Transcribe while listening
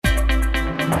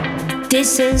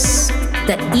This is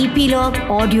the Epilogue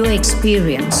Audio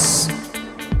Experience.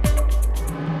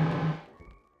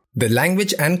 The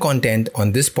language and content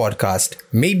on this podcast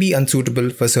may be unsuitable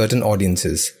for certain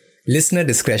audiences. Listener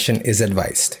discretion is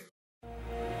advised.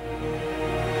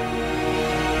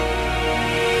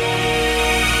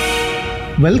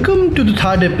 Welcome to the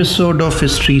third episode of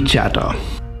History Chatter.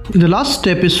 In the last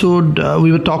episode,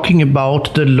 we were talking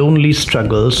about the lonely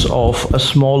struggles of a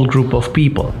small group of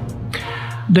people.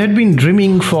 They had been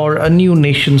dreaming for a new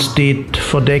nation state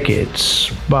for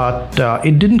decades, but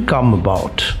it didn't come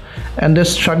about, and their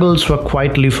struggles were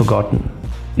quietly forgotten.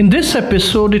 In this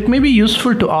episode, it may be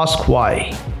useful to ask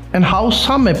why, and how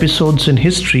some episodes in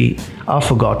history are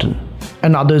forgotten,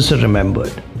 and others are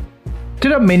remembered.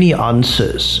 There are many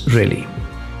answers, really.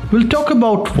 We'll talk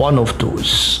about one of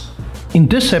those. In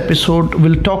this episode,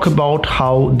 we'll talk about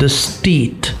how the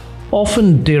state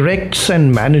often directs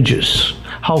and manages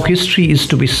how history is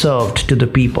to be served to the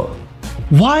people.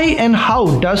 Why and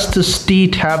how does the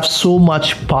state have so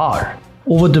much power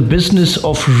over the business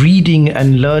of reading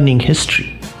and learning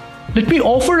history? Let me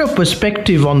offer a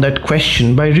perspective on that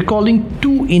question by recalling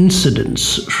two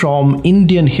incidents from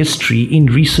Indian history in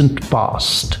recent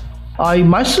past. I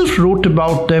myself wrote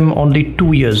about them only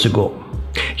 2 years ago.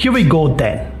 Here we go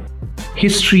then.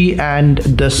 History and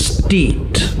the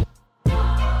state.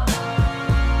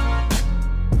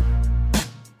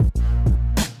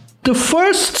 The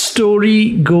first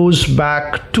story goes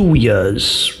back 2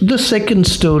 years. The second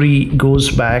story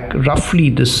goes back roughly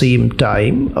the same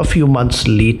time, a few months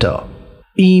later.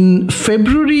 In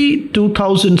February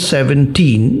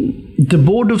 2017, the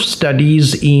Board of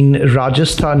Studies in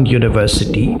Rajasthan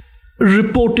University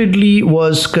reportedly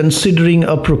was considering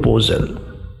a proposal.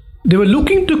 They were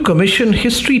looking to commission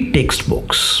history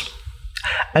textbooks,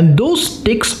 and those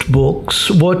textbooks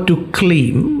were to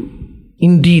claim,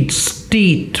 indeed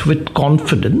state with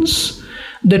confidence,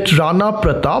 that Rana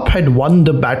Pratap had won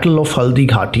the Battle of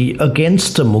Haldighati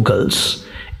against the Mughals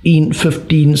in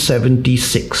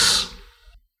 1576.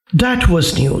 That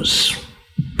was news.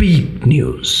 Big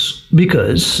news,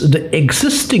 because the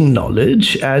existing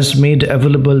knowledge as made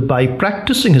available by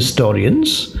practicing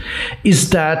historians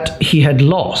is that he had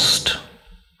lost.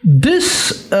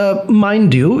 This,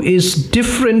 mind you, is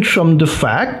different from the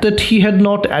fact that he had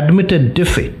not admitted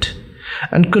defeat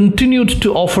and continued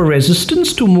to offer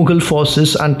resistance to Mughal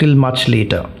forces until much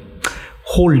later.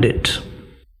 Hold it.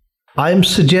 I am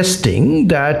suggesting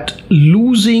that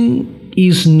losing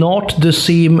is not the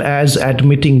same as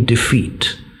admitting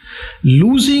defeat.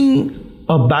 Losing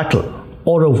a battle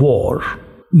or a war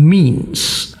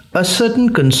means a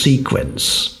certain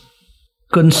consequence,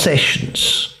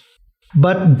 concessions,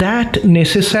 but that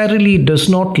necessarily does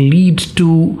not lead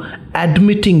to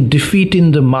admitting defeat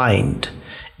in the mind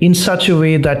in such a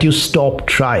way that you stop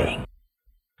trying.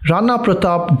 Rana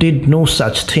Pratap did no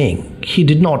such thing. He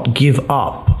did not give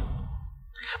up.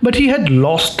 But he had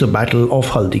lost the Battle of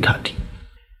Haldighati.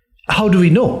 How do we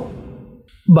know?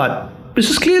 But this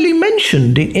is clearly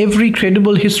mentioned in every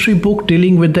credible history book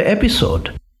dealing with the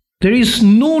episode. There is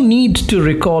no need to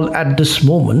recall at this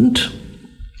moment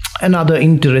another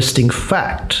interesting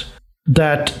fact,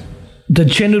 that the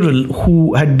general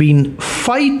who had been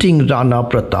fighting Rana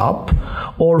Pratap,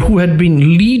 or who had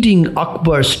been leading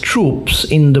Akbar's troops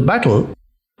in the battle,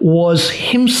 was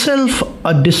himself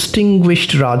a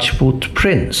distinguished Rajput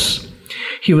prince.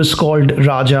 He was called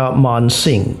Raja Man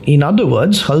Singh. In other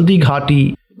words,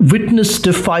 Haldighati witnessed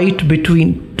a fight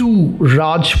between two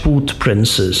Rajput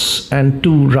princes and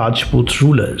two Rajput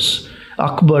rulers.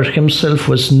 Akbar himself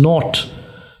was not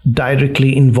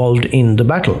directly involved in the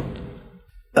battle.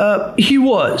 He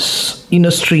was, in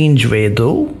a strange way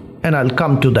though, and I'll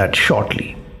come to that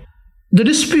shortly. The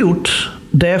dispute,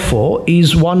 therefore,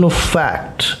 is one of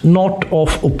fact, not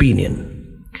of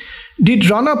opinion. Did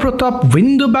Rana Pratap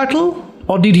win the battle,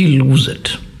 or did he lose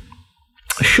it?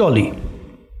 Surely.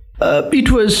 It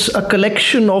was a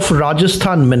collection of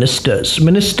Rajasthan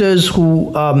ministers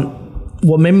who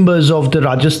were members of the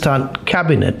Rajasthan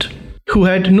cabinet, who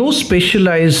had no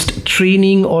specialized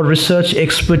training or research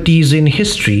expertise in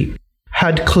history,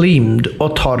 had claimed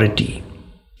authority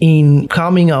in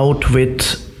coming out with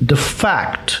the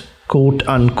fact, quote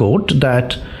unquote,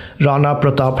 that Rana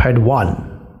Pratap had won.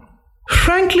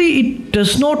 Frankly, it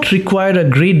does not require a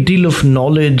great deal of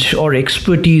knowledge or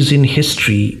expertise in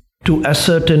history to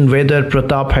ascertain whether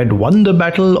Pratap had won the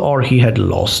battle or he had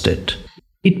lost it.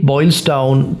 It boils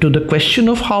down to the question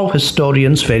of how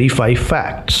historians verify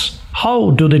facts.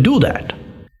 How do they do that?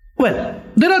 Well,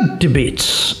 there are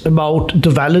debates about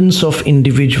the valence of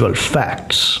individual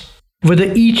facts,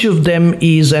 whether each of them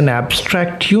is an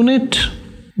abstract unit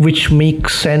which make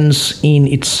sense in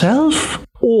itself,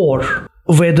 or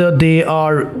whether they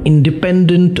are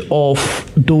independent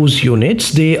of those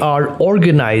units, they are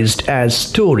organized as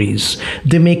stories.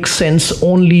 They make sense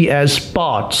only as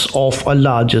parts of a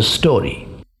larger story.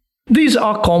 These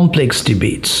are complex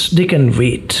debates. They can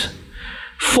wait.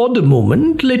 For the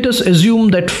moment, let us assume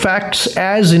that facts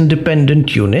as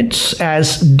independent units,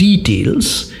 as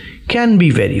details, can be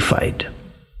verified.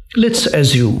 Let's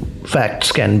assume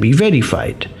facts can be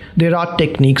verified. There are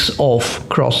techniques of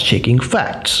cross-checking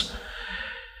facts.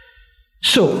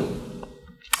 So,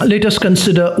 let us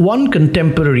consider one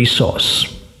contemporary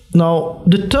source. Now,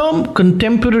 the term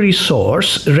contemporary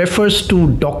source refers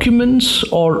to documents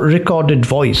or recorded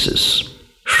voices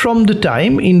from the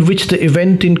time in which the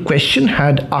event in question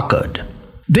had occurred.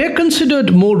 They are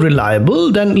considered more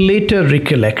reliable than later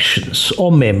recollections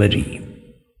or memory.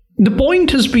 The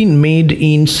point has been made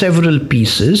in several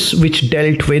pieces which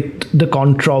dealt with the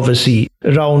controversy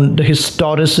around the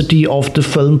historicity of the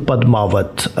film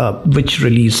Padmavat, which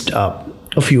released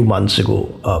a few months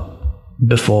ago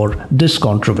before this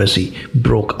controversy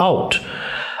broke out.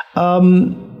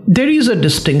 There is a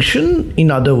distinction, in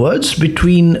other words,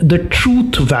 between the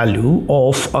truth value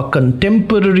of a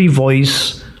contemporary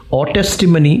voice or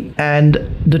testimony and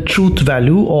the truth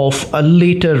value of a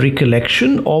later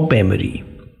recollection or memory.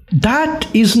 That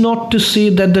is not to say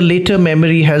that the later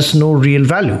memory has no real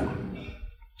value.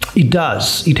 It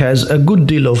does. It has a good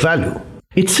deal of value.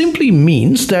 It simply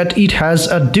means that it has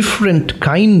a different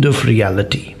kind of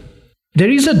reality. There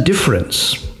is a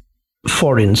difference,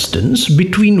 for instance,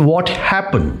 between what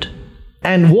happened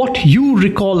and what you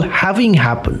recall having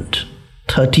happened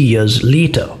 30 years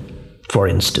later, for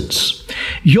instance.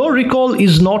 Your recall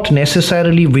is not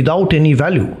necessarily without any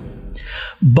value,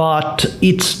 but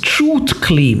its truth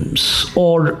claims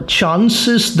or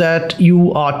chances that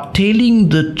you are telling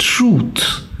the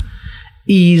truth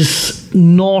is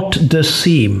not the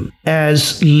same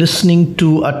as listening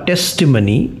to a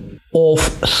testimony of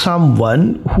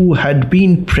someone who had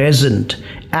been present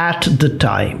at the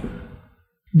time.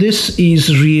 This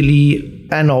is really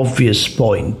an obvious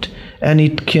point, and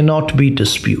it cannot be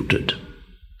disputed.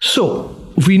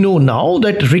 So, we know now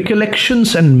that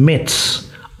recollections and myths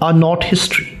are not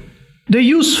history. They're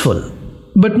useful,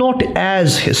 but not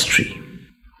as history.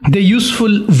 They're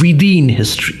useful within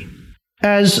history.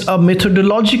 As a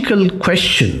methodological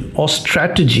question or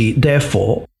strategy,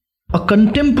 therefore, a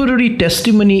contemporary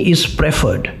testimony is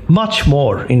preferred, much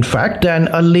more, in fact, than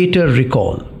a later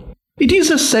recall. It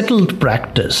is a settled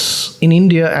practice in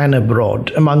India and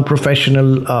abroad among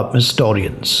professional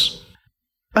historians.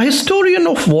 A historian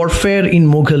of warfare in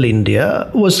Mughal India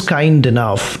was kind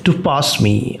enough to pass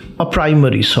me a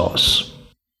primary source,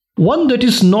 one that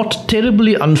is not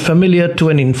terribly unfamiliar to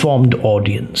an informed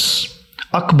audience,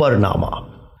 Akbarnama.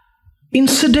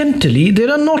 Incidentally,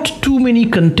 there are not too many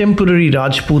contemporary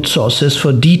Rajput sources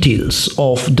for details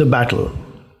of the battle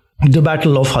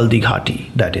of Haldi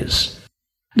Ghati, that is.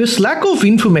 This lack of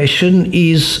information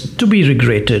is to be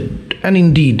regretted and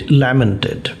indeed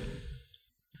lamented.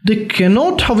 They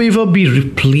cannot, however, be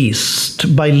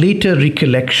replaced by later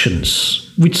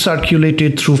recollections which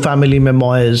circulated through family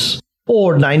memoirs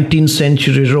or 19th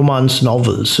century romance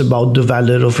novels about the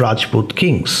valor of Rajput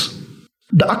kings.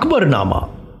 The Akbarnama,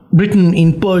 written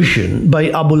in Persian by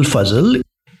Abul Fazl,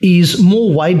 is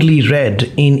more widely read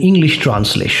in English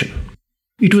translation.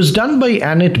 It was done by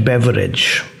Annette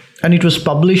Beveridge, and it was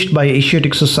published by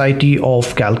Asiatic Society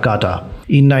of Calcutta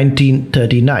in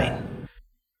 1939.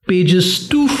 Pages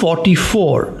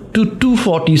 244 to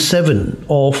 247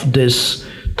 of this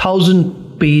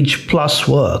 1000-page plus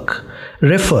work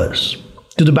refers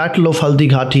to the Battle of Haldi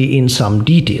Ghati in some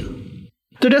detail.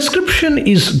 The description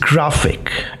is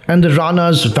graphic, and the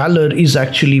Rana's valor is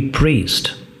actually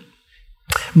praised.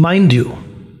 Mind you,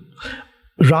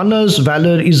 Rana's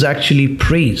valor is actually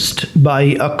praised by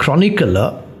a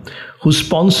chronicler who's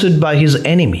sponsored by his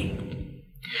enemy.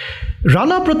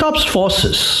 Rana Pratap's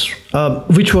forces,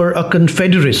 which were a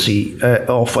confederacy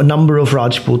of a number of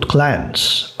Rajput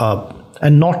clans,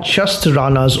 and not just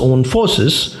Rana's own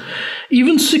forces,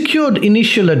 even secured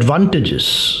initial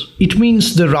advantages. It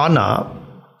means the Rana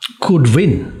could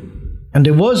win. And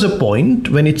there was a point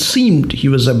when it seemed he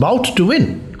was about to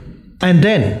win. And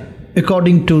then,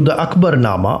 according to the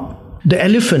Akbarnama, the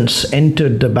elephants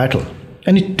entered the battle,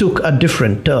 and it took a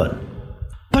different turn.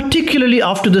 Particularly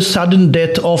after the sudden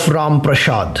death of Ram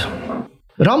Prasad.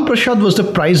 Ram Prasad was the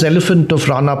prize elephant of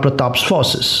Rana Pratap's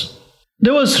forces.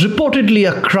 There was reportedly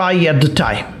a cry at the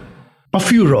time, a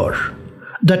furor,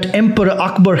 that Emperor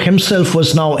Akbar himself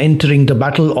was now entering the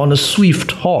battle on a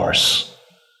swift horse.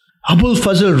 Abul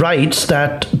Fazl writes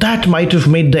that might have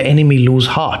made the enemy lose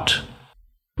heart.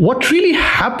 What really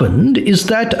happened is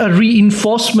that a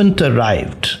reinforcement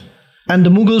arrived and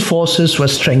the Mughal forces were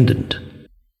strengthened.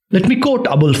 Let me quote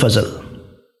Abul Fazl.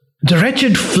 "The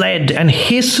wretched fled and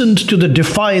hastened to the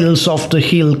defiles of the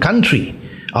hill country,"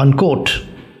 unquote.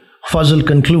 Fazl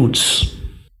concludes,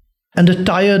 "and the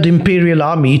tired imperial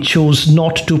army chose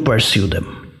not to pursue them.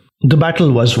 The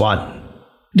battle was won."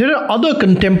 There are other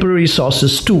contemporary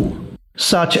sources too,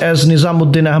 such as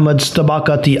Nizamuddin Ahmad's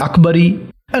Tabaqat-e Akbari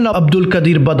and Abdul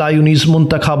Qadir Badayuni's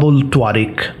Muntakhabul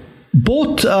Tawariq.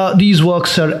 Both these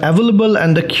works are available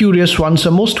and the curious ones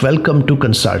are most welcome to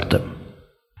consult them.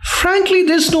 Frankly,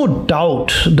 there's no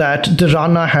doubt that the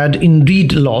Rana had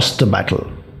indeed lost the battle.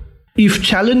 If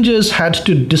challengers had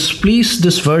to displace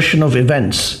this version of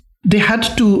events, they had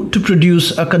to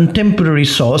produce a contemporary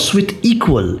source with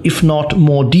equal, if not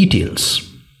more, details.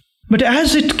 But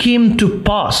as it came to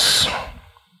pass,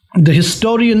 the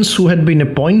historians who had been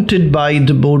appointed by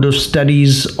the Board of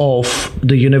Studies of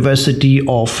the University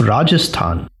of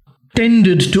Rajasthan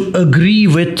tended to agree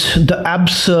with the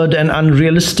absurd and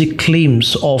unrealistic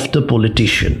claims of the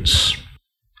politicians.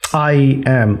 I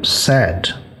am sad,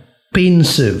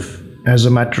 pensive, as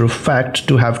a matter of fact,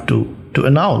 to have to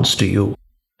announce to you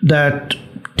that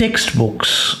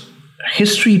textbooks,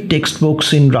 history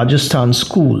textbooks in Rajasthan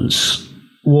schools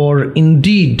were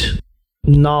indeed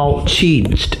now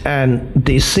changed, and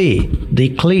they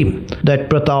claim that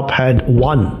Pratap had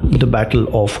won the Battle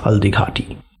of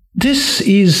Haldighati. This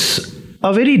is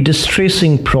a very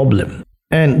distressing problem,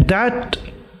 and that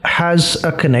has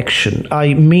a connection.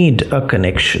 I made a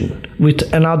connection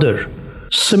with another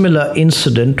similar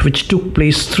incident which took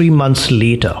place 3 months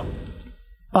later.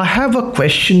 I have a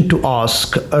question to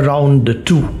ask around the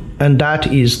two, and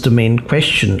that is the main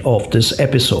question of this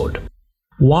episode.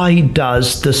 Why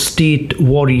does the state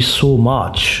worry so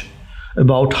much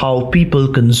about how people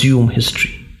consume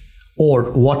history or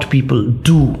what people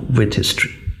do with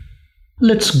history?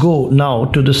 Let's go now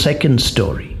to the second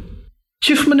story.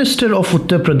 Chief Minister of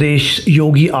Uttar Pradesh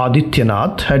Yogi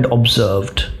Adityanath had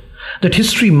observed that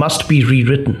history must be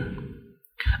rewritten,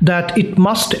 that it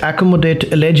must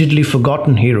accommodate allegedly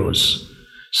forgotten heroes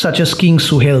such as King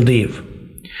Suhail Dev,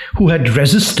 who had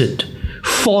resisted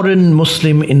foreign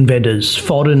Muslim invaders,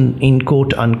 foreign in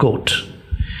quote unquote.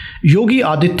 Yogi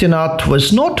Adityanath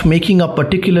was not making a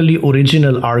particularly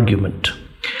original argument.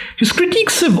 His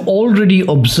critics have already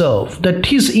observed that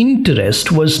his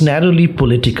interest was narrowly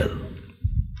political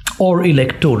or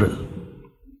electoral.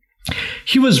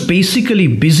 He was basically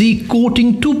busy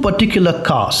quoting two particular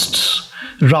castes,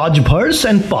 Rajbhars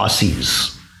and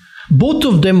Parsis. Both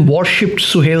of them worshipped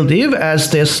Suhail Dev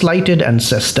as their slighted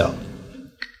ancestor.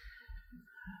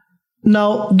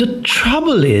 Now, the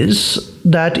trouble is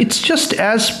that it's just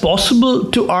as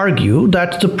possible to argue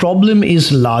that the problem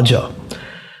is larger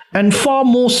and far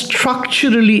more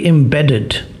structurally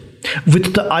embedded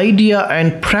with the idea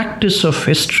and practice of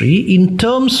history in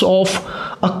terms of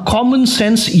a common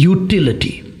sense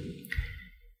utility.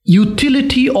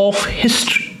 Utility of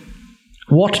history.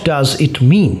 What does it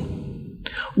mean?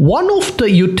 One of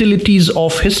the utilities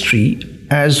of history,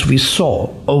 as we saw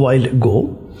a while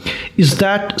ago, is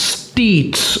that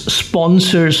states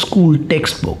sponsor school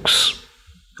textbooks.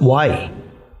 Why?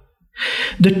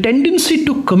 The tendency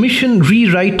to commission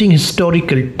rewriting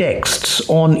historical texts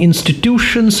on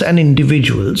institutions and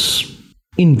individuals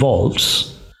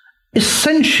involves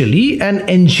essentially an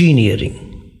engineering,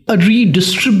 a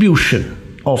redistribution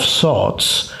of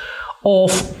sorts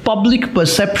of public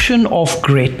perception of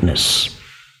greatness.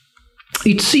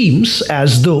 It seems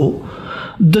as though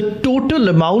the total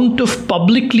amount of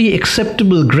publicly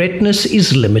acceptable greatness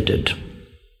is limited.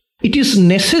 It is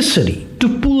necessary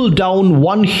to pull down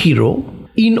one hero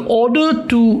in order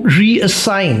to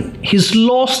reassign his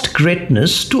lost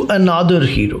greatness to another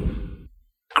hero.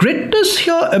 Greatness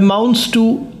here amounts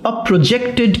to a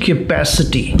projected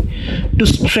capacity to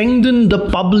strengthen the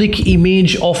public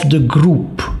image of the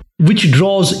group, which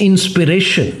draws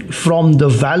inspiration from the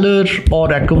valor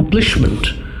or accomplishment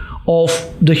of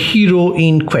the hero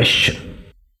in question.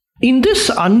 In this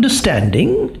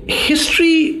understanding,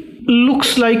 history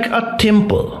looks like a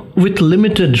temple with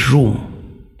limited room.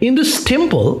 In this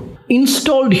temple,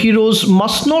 installed heroes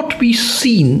must not be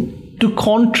seen to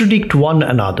contradict one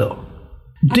another.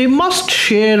 They must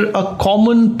share a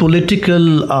common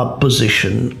political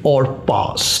position or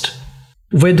past,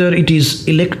 whether it is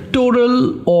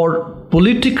electoral or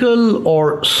political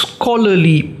or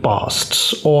scholarly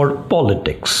pasts or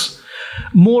politics.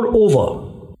 Moreover,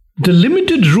 the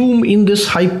limited room in this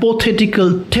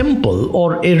hypothetical temple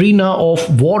or arena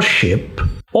of worship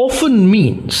often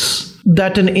means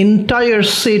that an entire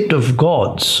set of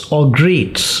gods or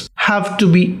greats have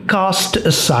to be cast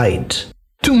aside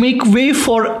to make way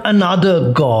for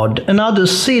another god, another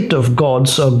set of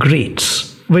gods or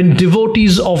greats, when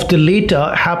devotees of the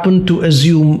latter happen to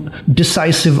assume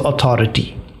decisive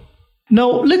authority. Now,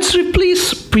 let's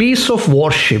replace place of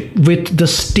worship with the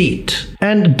state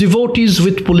and devotees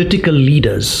with political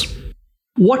leaders.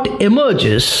 What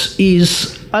emerges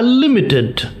is a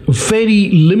limited,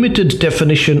 very limited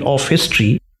definition of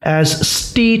history as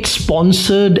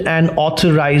state-sponsored and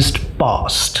authorized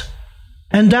past.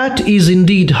 And that is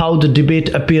indeed how the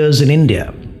debate appears in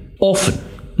India. Often,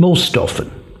 most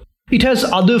often. It has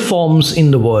other forms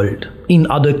in the world, in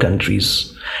other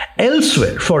countries.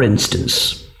 Elsewhere, for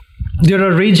instance, there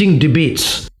are raging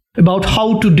debates about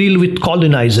how to deal with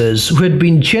colonizers who had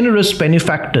been generous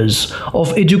benefactors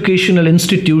of educational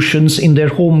institutions in their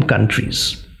home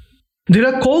countries. There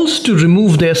are calls to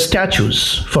remove their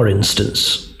statues, for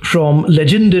instance, from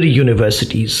legendary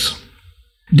universities.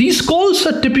 These calls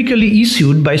are typically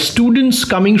issued by students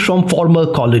coming from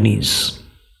former colonies.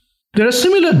 There are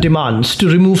similar demands to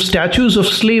remove statues of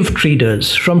slave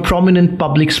traders from prominent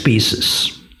public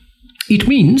spaces. It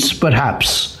means,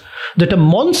 perhaps, that a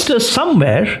monster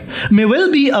somewhere may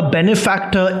well be a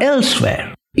benefactor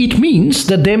elsewhere. It means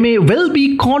that there may well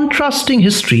be contrasting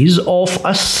histories of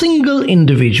a single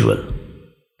individual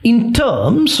in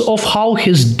terms of how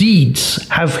his deeds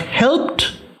have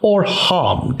helped or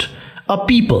harmed a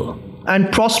people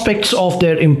and prospects of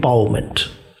their empowerment.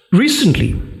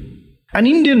 Recently, an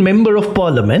Indian member of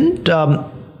parliament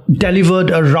delivered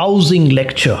a rousing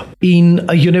lecture in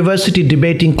a university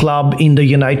debating club in the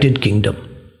United Kingdom.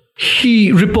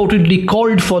 He reportedly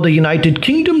called for the United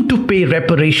Kingdom to pay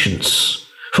reparations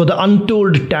for the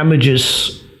untold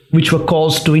damages which were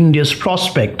caused to India's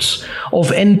prospects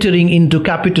of entering into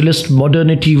capitalist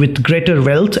modernity with greater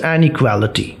wealth and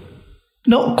equality.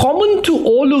 Now, common to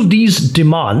all of these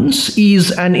demands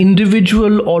is an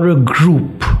individual or a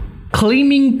group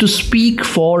claiming to speak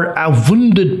for a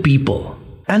wounded people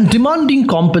and demanding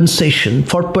compensation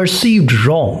for perceived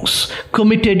wrongs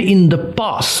committed in the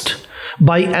past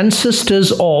by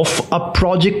ancestors of a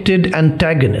projected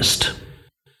antagonist.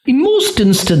 In most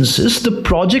instances, the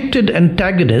projected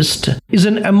antagonist is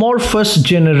an amorphous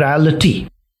generality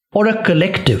or a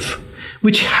collective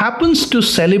which happens to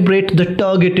celebrate the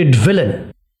targeted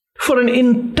villain for an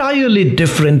entirely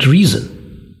different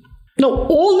reason. Now,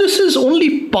 all this is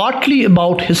only partly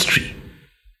about history.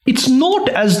 It's not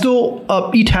as though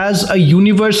it has a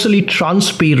universally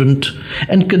transparent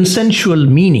and consensual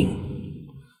meaning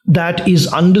that is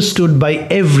understood by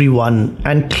everyone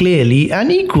and clearly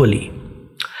and equally.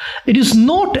 It is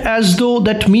not as though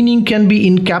that meaning can be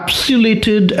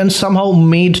encapsulated and somehow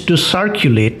made to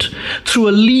circulate through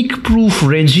a leak-proof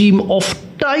regime of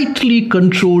tightly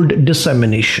controlled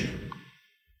dissemination.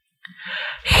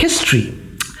 History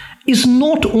is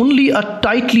not only a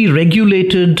tightly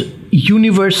regulated,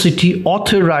 university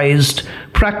authorized,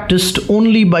 practiced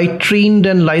only by trained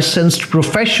and licensed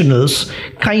professionals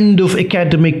kind of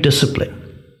academic discipline.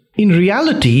 In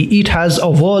reality, it has a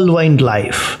whirlwind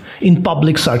life in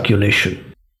public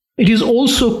circulation. It is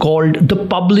also called the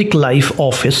public life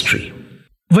of history.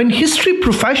 When history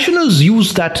professionals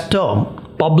use that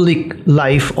term, public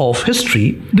life of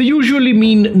history, they usually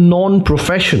mean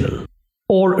non-professional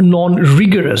or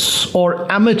non-rigorous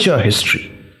or amateur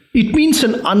history. It means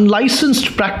an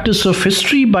unlicensed practice of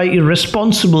history by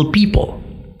irresponsible people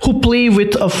who play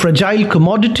with a fragile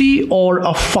commodity or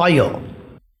a fire,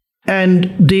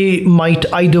 and they might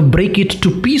either break it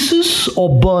to pieces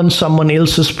or burn someone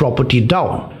else's property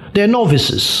down. They're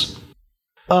novices.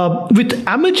 With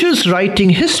amateurs writing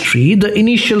history, the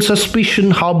initial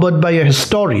suspicion harbored by a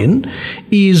historian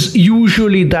is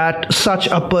usually that such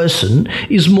a person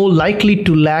is more likely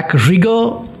to lack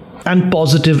rigor and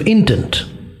positive intent.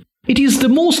 It is the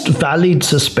most valid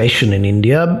suspicion in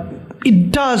India.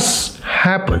 It does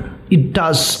happen. It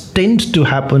does tend to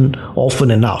happen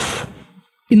often enough.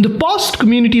 In the past,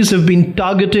 communities have been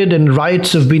targeted and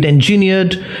riots have been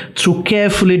engineered through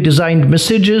carefully designed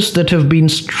messages that have been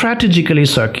strategically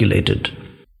circulated.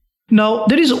 Now,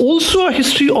 there is also a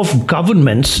history of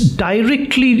governments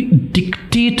directly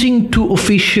dictating to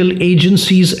official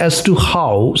agencies as to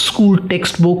how school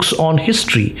textbooks on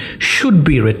history should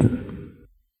be written.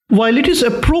 While it is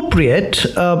appropriate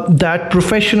that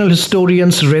professional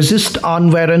historians resist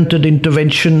unwarranted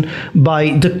intervention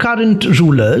by the current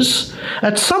rulers,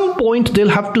 at some point they'll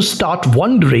have to start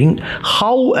wondering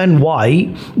how and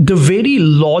why the very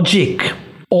logic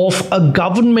of a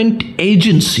government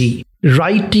agency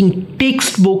writing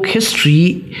textbook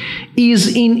history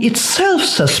is in itself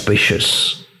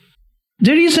suspicious.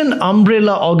 There is an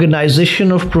umbrella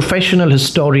organization of professional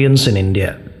historians in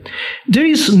India. There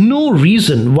is no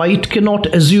reason why it cannot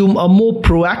assume a more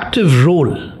proactive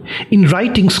role in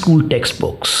writing school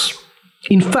textbooks.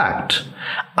 In fact,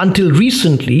 until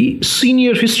recently,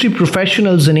 senior history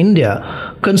professionals in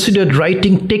India considered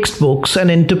writing textbooks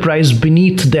an enterprise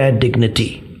beneath their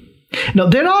dignity. Now,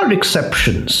 there are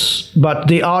exceptions, but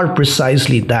they are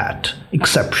precisely that,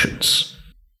 exceptions.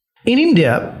 In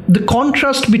India, the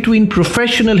contrast between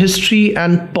professional history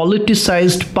and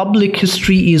politicized public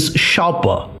history is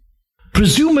sharper,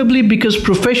 presumably because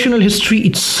professional history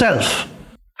itself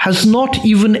has not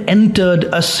even entered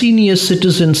a senior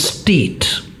citizen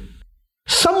state.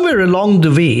 Somewhere along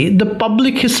the way, the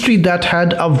public history that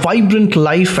had a vibrant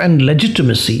life and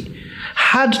legitimacy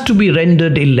had to be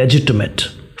rendered illegitimate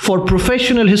for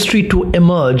professional history to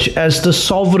emerge as the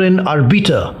sovereign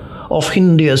arbiter of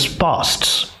India's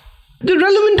pasts. The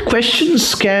relevant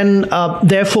questions can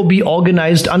therefore be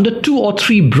organized under 2 or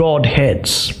 3 broad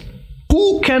heads.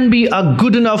 Who can be a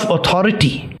good enough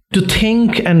authority to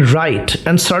think and write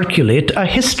and circulate a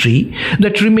history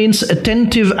that remains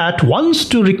attentive at once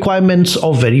to requirements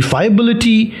of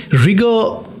verifiability,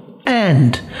 rigor,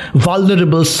 and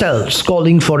vulnerable selves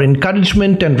calling for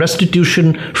encouragement and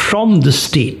restitution from the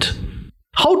state?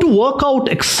 How to work out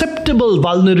acceptable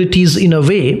vulnerabilities in a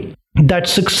way that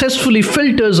successfully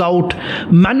filters out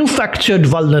manufactured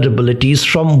vulnerabilities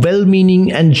from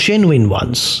well-meaning and genuine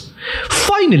ones.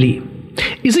 Finally,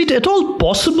 is it at all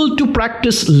possible to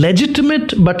practice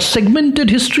legitimate but segmented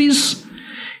histories,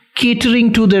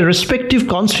 catering to their respective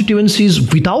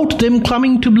constituencies without them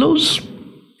coming to blows?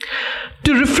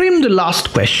 To reframe the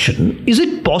last question, is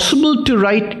it possible to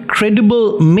write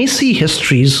credible, messy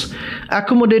histories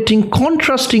accommodating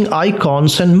contrasting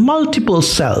icons and multiple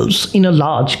selves in a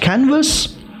large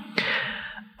canvas?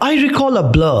 I recall a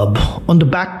blurb on the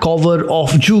back cover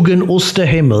of Jürgen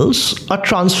Osterhimmel's A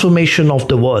Transformation of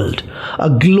the World,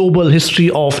 a global history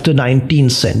of the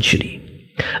 19th century.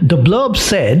 The blurb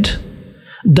said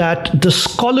that the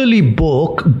scholarly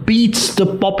book beats the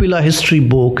popular history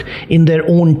book in their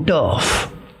own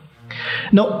turf.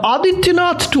 Now,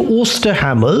 Adityanath to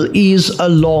Osterhammel is a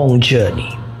long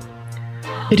journey.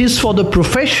 It is for the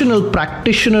professional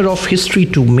practitioner of history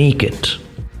to make it.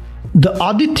 The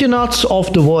Adityanaths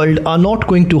of the world are not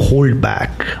going to hold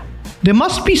back. There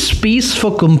must be space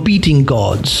for competing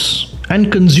gods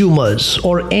and consumers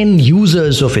or end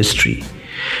users of history.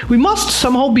 We must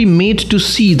somehow be made to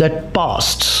see that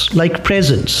pasts, like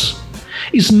presents,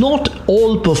 is not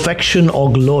all perfection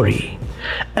or glory,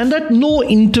 and that no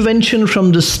intervention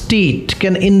from the state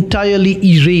can entirely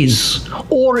erase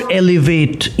or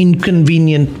elevate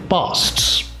inconvenient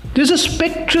pasts. There's a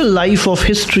spectral life of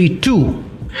history too,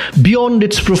 beyond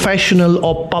its professional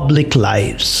or public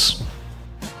lives.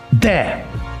 There.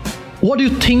 What do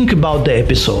you think about the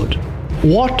episode?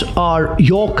 What are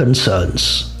your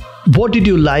concerns? What did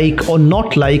you like or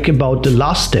not like about the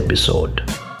last episode?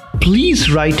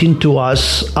 Please write into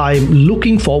us. I'm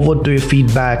looking forward to your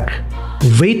feedback,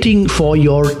 waiting for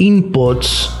your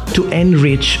inputs to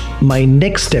enrich my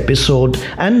next episode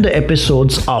and the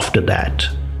episodes after that.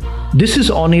 This is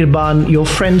Anirban, your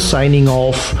friend, signing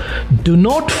off. Do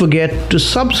not forget to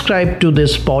subscribe to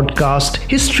this podcast,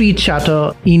 History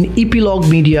Chatter, in Epilogue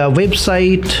Media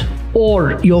website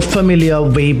or your familiar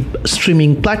web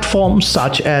streaming platforms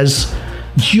such as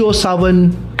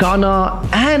JioSaavn, Gaana,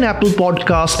 and Apple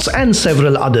Podcasts, and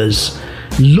several others.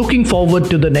 Looking forward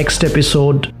to the next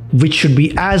episode, which should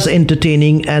be as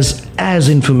entertaining as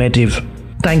informative.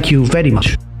 Thank you very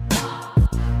much.